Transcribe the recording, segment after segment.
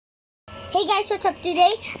Hey guys, what's up?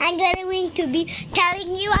 Today I'm going to be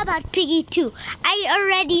telling you about Piggy 2. I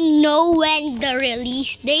already know when the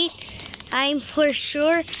release date. I'm super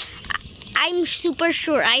sure.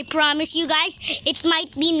 I promise you guys, it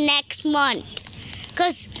might be next month.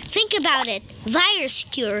 Cause think about it, virus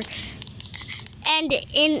cure. And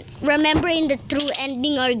remember in the true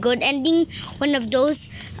ending or good ending, one of those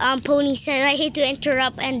Pony said, "I hate to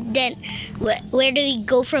interrupt," and then where do we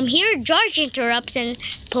go from here? George interrupts and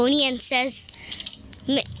Pony and says,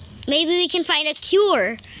 maybe we can find a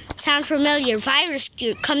cure. Sound familiar? Virus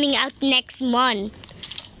cure coming out next month.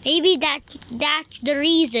 Maybe that's the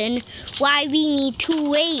reason why we need to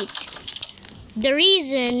wait. The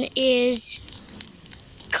reason is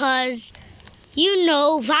because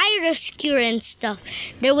virus cure and stuff.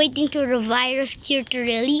 They're waiting for the virus cure to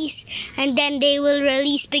release, and then they will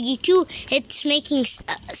release Piggy 2. It's making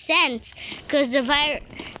sense because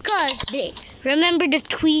they remember the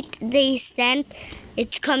tweet they sent.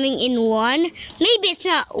 It's coming in one. Maybe it's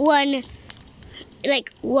not one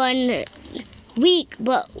week,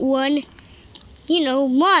 but one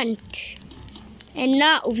month, and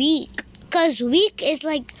not week. Because week is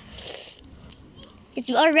like, it's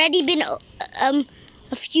already been a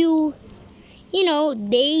few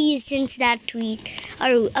days since that tweet,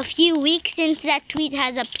 or a few weeks since that tweet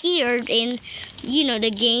has appeared in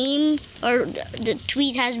the game, or the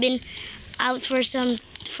tweet has been out for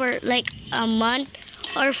like a month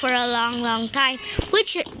or for a long time,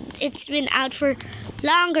 which it's been out for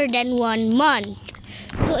longer than 1 month.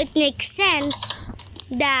 So it makes sense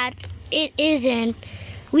that it isn't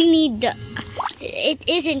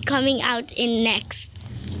coming out in next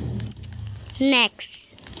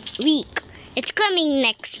week. It's coming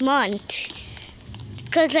next month.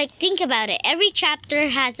 Because think about it, every chapter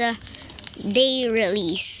has a day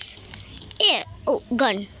release. If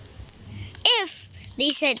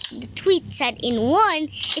they said, the tweet said in one,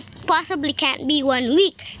 it possibly can't be 1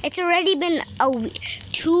 week. It's already been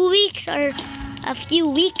 2 weeks or a few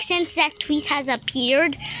weeks since that tweet has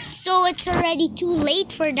appeared. So it's already too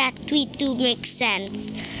late for that tweet to make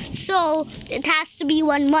sense. So it has to be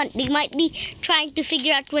 1 month. They might be trying to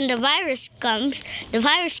figure out when the virus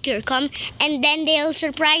cure comes, and then they'll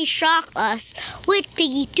shock us with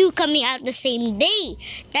Piggy 2 coming out the same day.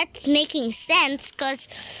 That's making sense, because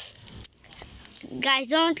guys,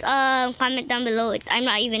 don't comment down below. I'm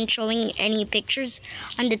not even showing any pictures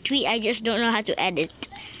on the tweet. I just don't know how to edit.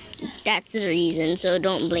 That's the reason, so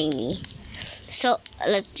don't blame me. So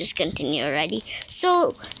let's just continue already.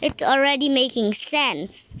 So it's already making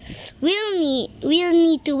sense. We'll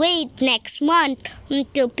need to wait next month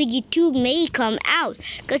until Piggy 2 may come out,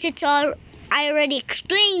 because I already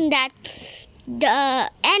explained that the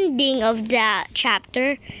ending of the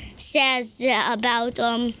chapter says about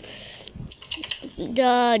the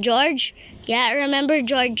George. Yeah, remember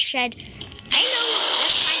George said, "I know,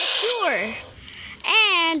 let's find a cure."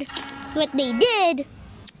 And what they did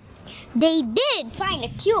find a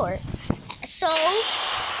cure. So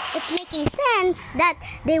it's making sense that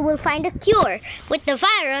they will find a cure with the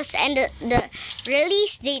virus, and the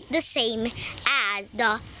release date the same as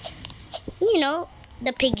the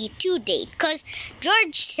Piggy 2 date. Because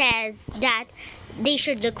George says that they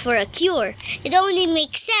should look for a cure. It only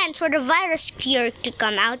makes sense for the virus cure to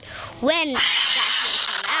come out when that will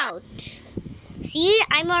come out. See,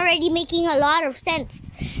 I'm already making a lot of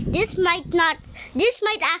sense. This might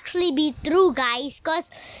actually be true, guys, because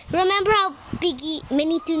remember how Piggy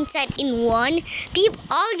Minitoon said in one?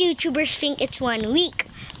 All YouTubers think it's 1 week,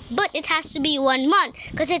 but it has to be 1 month,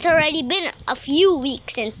 because it's already been a few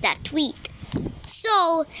weeks since that tweet.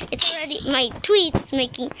 So it's already, my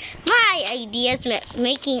ideas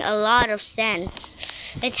making a lot of sense.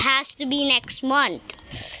 It has to be next month.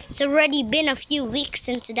 It's already been a few weeks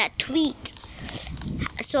since that tweet.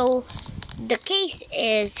 So the case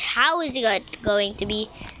is, how is it going to be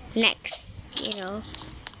next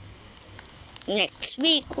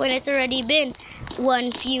week when it's already been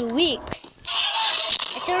few weeks?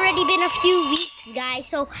 It's already been a few weeks, guys.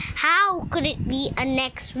 So how could it be a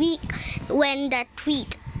next week when that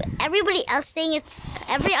tweet? Everybody else saying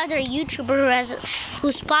every other YouTuber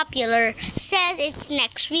who's popular says it's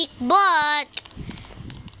next week, but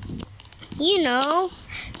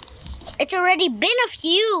it's already been a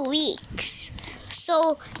few weeks.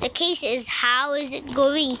 So the case is, how is it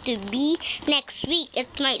going to be next week?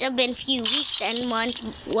 It might have been few weeks and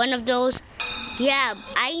one of those. Yeah,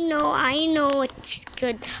 I know it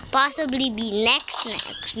could possibly be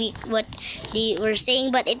next week, what they were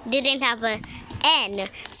saying, but it didn't have an N.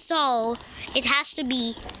 So it has to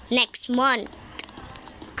be next month,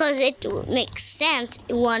 because it makes sense.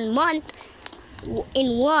 1 month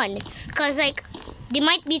in one, because like they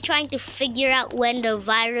might be trying to figure out when the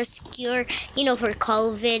virus cure, for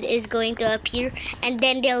COVID is going to appear, and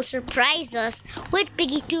then they'll surprise us with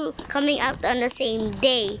Piggy 2 coming out on the same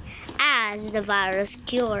day as the virus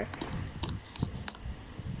cure.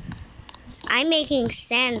 I'm making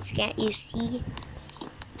sense, can't you see?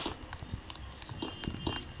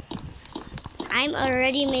 I'm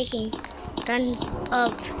already making tons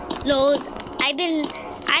of loads. I've been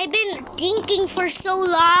thinking for so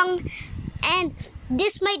long, and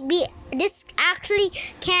this actually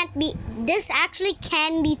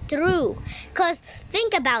can be true. Cause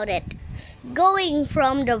think about it. Going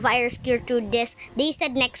from the virus cure to this, they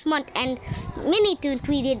said next month, and Minitoon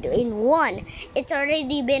tweeted in one. It's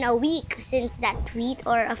already been a week since that tweet,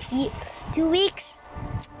 or 2 weeks.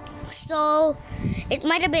 So it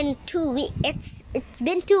might have been 2 weeks. It's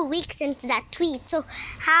been 2 weeks since that tweet. So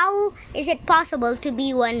how is it possible to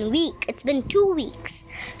be 1 week? It's been 2 weeks.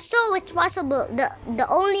 So it's possible. The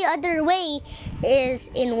only other way is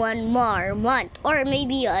in one more month, or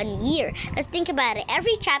maybe a year. Let's think about it.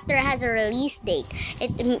 Every chapter has a release date.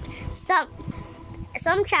 Some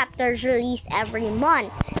chapters release every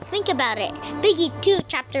month. Think about it. Piggy 2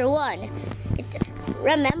 chapter 1.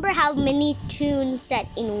 Remember how Minitoon said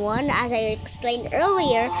in one, as I explained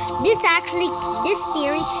earlier, this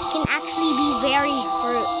theory can actually be very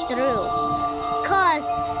true. Cause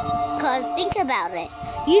think about it.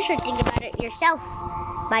 You should think about it yourself,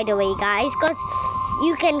 by the way, guys, cause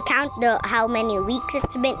you can count how many weeks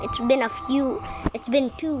it's been. It's been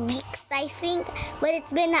 2 weeks, I think, but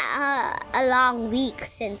it's been a long week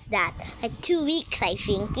since that. Like 2 weeks, I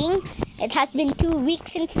think. It has been 2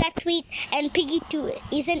 weeks since that tweet, and Piggy 2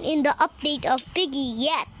 isn't in the update of Piggy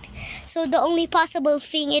yet. So the only possible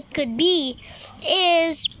thing it could be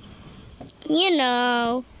is, wait,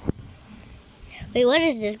 what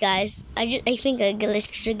is this, guys? I think I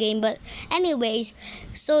glitched the game, but anyways,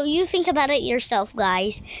 so you think about it yourself,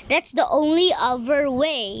 guys. That's the only other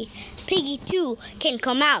way Piggy 2 can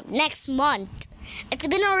come out next month. It's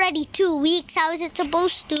been already 2 weeks. How is it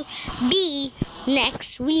supposed to be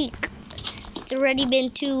next week? It's already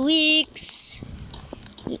been 2 weeks.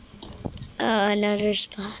 Another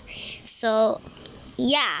spot. So,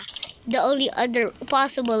 yeah, the only other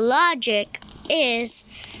possible logic is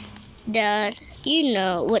that,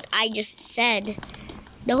 what I just said.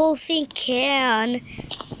 The whole thing can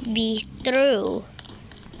be true.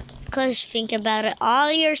 Because think about it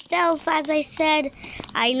all yourself, as I said.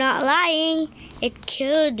 I'm not lying. It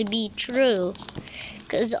could be true.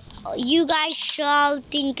 Because you guys shall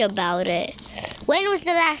think about it. When was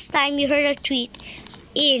the last time you heard a tweet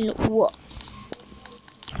in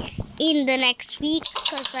the next week?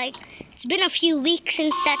 Because it's been a few weeks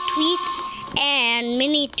since that tweet, and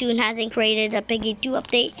Minitoon hasn't created a Piggy 2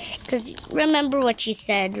 update. Because remember what she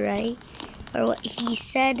said, right? Or what he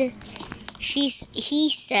said? He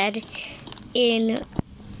said in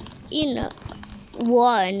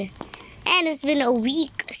one. And it's been a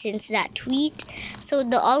week since that tweet. So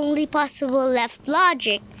the only possible left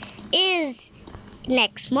logic is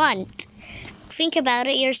next month. Think about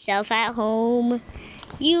it yourself at home.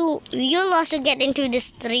 You'll also get into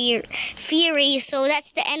this theory. So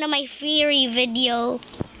that's the end of my theory video.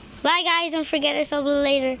 Bye, guys. Don't forget to sub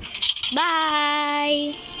later.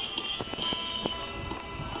 Bye.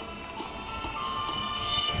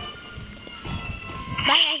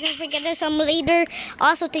 Bye, guys. Don't forget to sub later.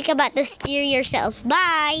 Also think about this theory yourself.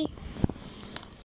 Bye.